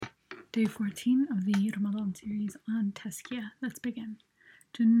Day 14 of the Ramadan series on Tazkiyah. Let's begin.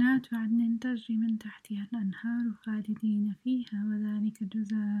 جنات عدن تجري من تحتها الأنهار خالدين فيها وذلك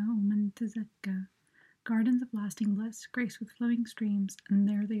جزاء من تزكى. Gardens of lasting bliss, graced with flowing streams, and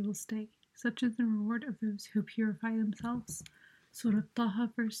there they will stay. Such is the reward of those who purify themselves. Surah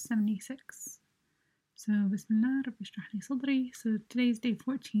Taha, verse 76. So, Bismillah, Rabbi Shrah li Sadri. So, today's day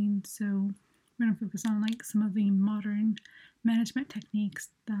 14. So, we're going to focus on some of the modern management techniques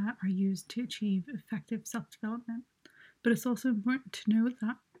that are used to achieve effective self-development. But it's also important to note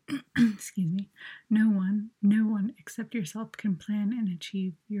that, no one except yourself can plan and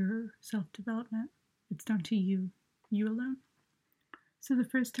achieve your self-development. It's down to you alone. So the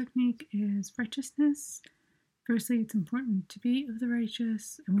first technique is righteousness. Firstly, it's important to be of the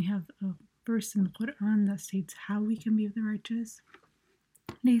righteous, and we have a verse in the Quran that states how we can be of the righteous.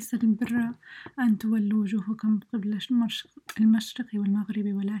 ليس البر أن تولوا وجوهكم قبل المشرق والمغرب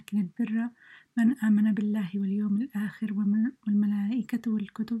ولكن البر من آمن بالله واليوم الآخر والملائكة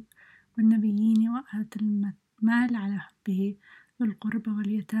والكتب والنبيين وآتى المال على حبه ذو القربى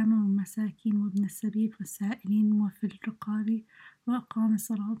واليتامى والمساكين وابن السبيل والسائلين وفي الرقاب وأقام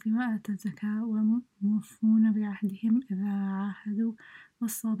الصلاة وآتى الزكاة وموفون بعهدهم إذا عاهدوا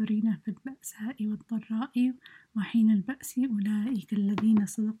والصابرين في البأساء والضراء وحين البأس أولئك الذين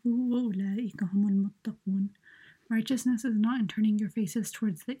صدقوا وأولئك هم المتقون. Righteousness is not in turning your faces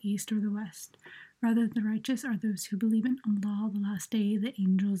towards the east or the west. Rather, the righteous are those who believe in Allah, the last day, the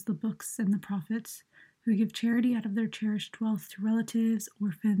angels, the books, and the prophets, who give charity out of their cherished wealth to relatives,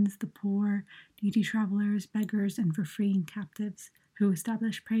 orphans, the poor, needy travelers, beggars, and for freeing captives, who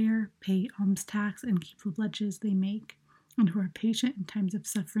establish prayer, pay alms tax, and keep the pledges they make, and who are patient in times of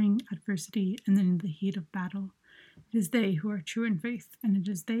suffering, adversity, and then in the heat of battle. It is they who are true in faith, and it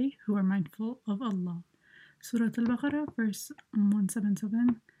is they who are mindful of Allah. Surah Al-Baqarah, verse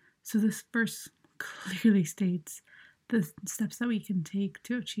 177. So this verse clearly states the steps that we can take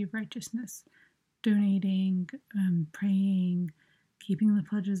to achieve righteousness. Donating, praying, keeping the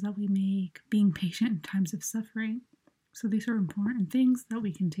pledges that we make, being patient in times of suffering. So these are important things that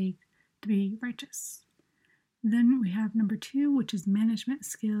we can take to be righteous. Then we have number 2, which is management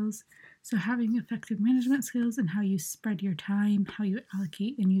skills. So having effective management skills and how you spread your time, how you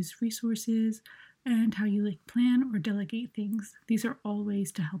allocate and use resources, and how you plan or delegate things. These are all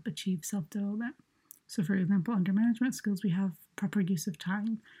ways to help achieve self-development. So for example, under management skills, we have proper use of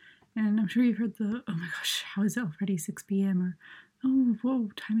time. And I'm sure you've heard oh my gosh, how is it already 6 p.m.? Or, oh, whoa,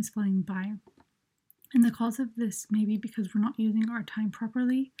 time is flying by. And the cause of this may be because we're not using our time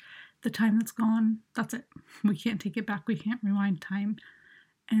properly. The time that's gone, that's it. We can't take it back. We can't rewind time.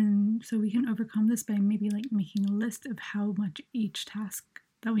 And so we can overcome this by maybe making a list of how much each task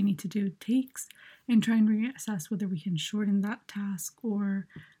that we need to do takes and try and reassess whether we can shorten that task or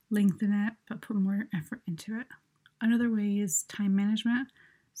lengthen it, but put more effort into it. Another way is time management.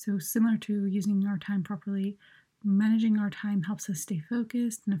 So similar to using our time properly, managing our time helps us stay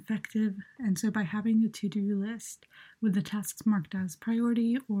focused and effective. And so by having a to-do list with the tasks marked as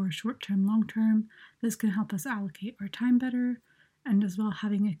priority or short-term, long-term, this can help us allocate our time better. And as well,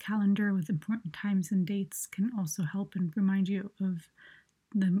 having a calendar with important times and dates can also help and remind you of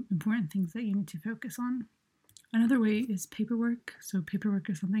the important things that you need to focus on. Another way is paperwork. So paperwork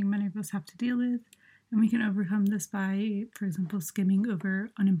is something many of us have to deal with. And we can overcome this by, for example, skimming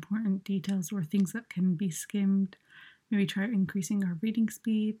over unimportant details or things that can be skimmed. Maybe try increasing our reading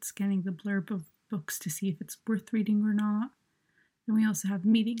speed, scanning the blurb of books to see if it's worth reading or not. Then we also have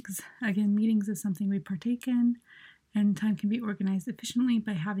meetings. Again, meetings is something we partake in, and time can be organized efficiently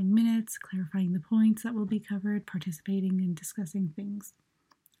by having minutes, clarifying the points that will be covered, participating and discussing things.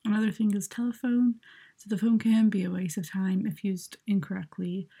 Another thing is telephone. So the phone can be a waste of time if used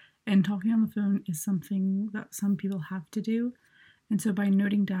incorrectly. And talking on the phone is something that some people have to do. And so by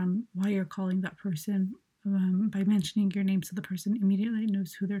noting down why you're calling that person, by mentioning your name so the person immediately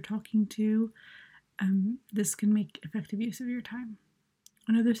knows who they're talking to, this can make effective use of your time.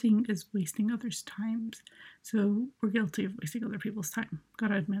 Another thing is wasting others' times. So we're guilty of wasting other people's time.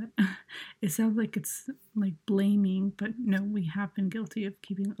 Gotta admit it. It sounds like it's blaming, but no, we have been guilty of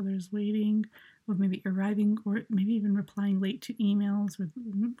keeping others waiting, of maybe arriving or maybe even replying late to emails or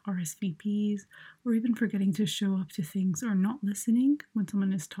RSVPs, or even forgetting to show up to things or not listening when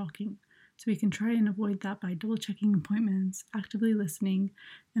someone is talking. So we can try and avoid that by double checking appointments, actively listening,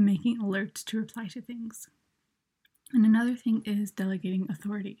 and making alerts to reply to things. And another thing is delegating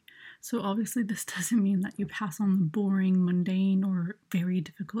authority. So obviously this doesn't mean that you pass on the boring, mundane, or very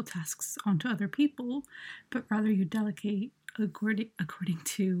difficult tasks onto other people, but rather you delegate according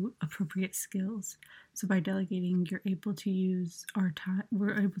to appropriate skills. So by delegating, we're able to use our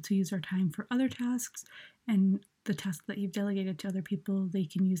time for other tasks, and the task that you've delegated to other people, they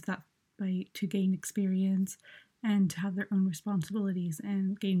can use that to gain experience and to have their own responsibilities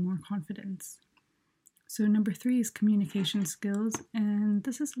and gain more confidence. So number 3 is communication skills, and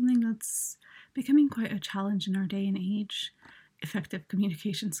this is something that's becoming quite a challenge in our day and age, effective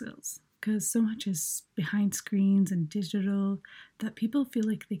communication skills, because so much is behind screens and digital that people feel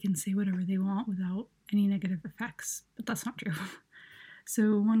like they can say whatever they want without any negative effects, but that's not true.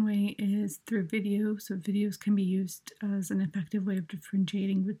 So one way is through video. So videos can be used as an effective way of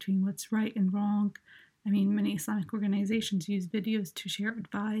differentiating between what's right and wrong. I mean, many Islamic organizations use videos to share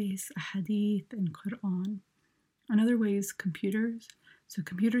advice, hadith, and Quran. Another way is computers. So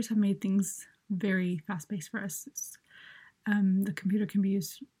computers have made things very fast-paced for us. The computer can be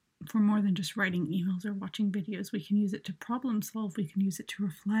used for more than just writing emails or watching videos. We can use it to problem solve. We can use it to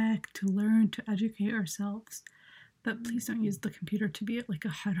reflect, to learn, to educate ourselves. But please don't use the computer to be like a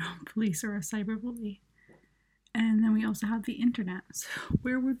haram police or a cyberbully. And then we also have the internet. So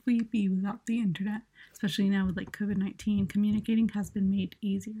where would we be without the internet? Especially now with like COVID-19, communicating has been made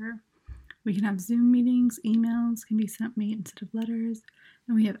easier. We can have Zoom meetings, emails can be made instead of letters,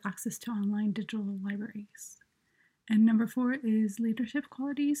 and we have access to online digital libraries. And number 4 is leadership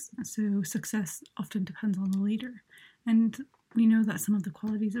qualities. So success often depends on the leader. And we know that some of the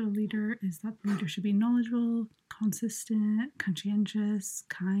qualities of a leader is that the leader should be knowledgeable, consistent, conscientious,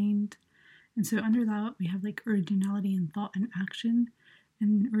 kind. And so under that, we have like originality in thought and action.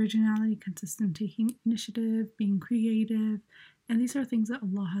 And originality consists in taking initiative, being creative. And these are things that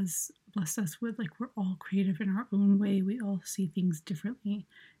Allah has blessed us with. Like, we're all creative in our own way. We all see things differently.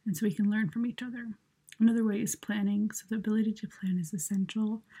 And so we can learn from each other. Another way is planning. So the ability to plan is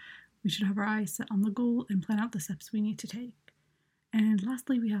essential. We should have our eyes set on the goal and plan out the steps we need to take. And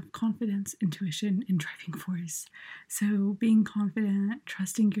lastly, we have confidence, intuition, and driving force. So being confident,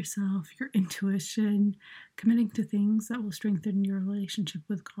 trusting yourself, your intuition, committing to things that will strengthen your relationship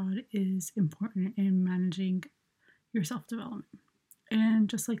with God is important in managing your self-development. And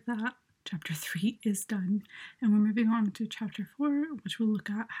just like that, chapter 3 is done. And we're moving on to chapter 4, which will look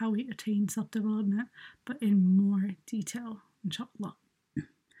at how we attain self-development, but in more detail, inshallah.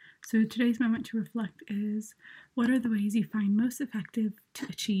 So today's moment to reflect is, what are the ways you find most effective to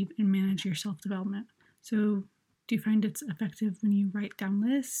achieve and manage your self-development? So do you find it's effective when you write down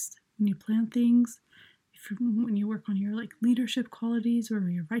lists, when you plan things, when you work on your leadership qualities or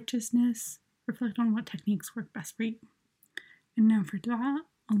your righteousness? Reflect on what techniques work best for you. And now for dua.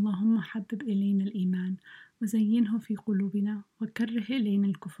 اللهم حبب إلينا الإيمان وزينه في قلوبنا وكره إلينا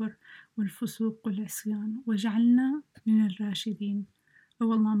الكفر والفسوق والعصيان واجعلنا من الراشدين.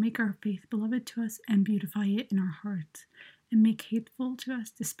 O Allah, make our faith beloved to us and beautify it in our hearts, and make hateful to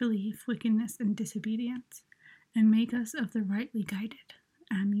us disbelief, wickedness, and disobedience, and make us of the rightly guided.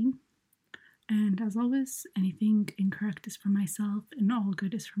 Ameen. And as always, anything incorrect is from myself, and all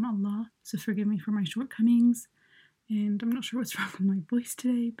good is from Allah, so forgive me for my shortcomings. And I'm not sure what's wrong with my voice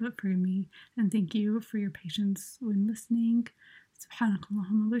today, but forgive me, and thank you for your patience when listening. سبحانك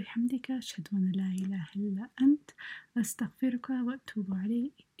اللهم وبحمدك أشهد أن لا إله إلا أنت أستغفرك وأتوب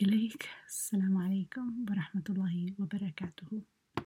إليك. السلام عليكم ورحمة الله وبركاته.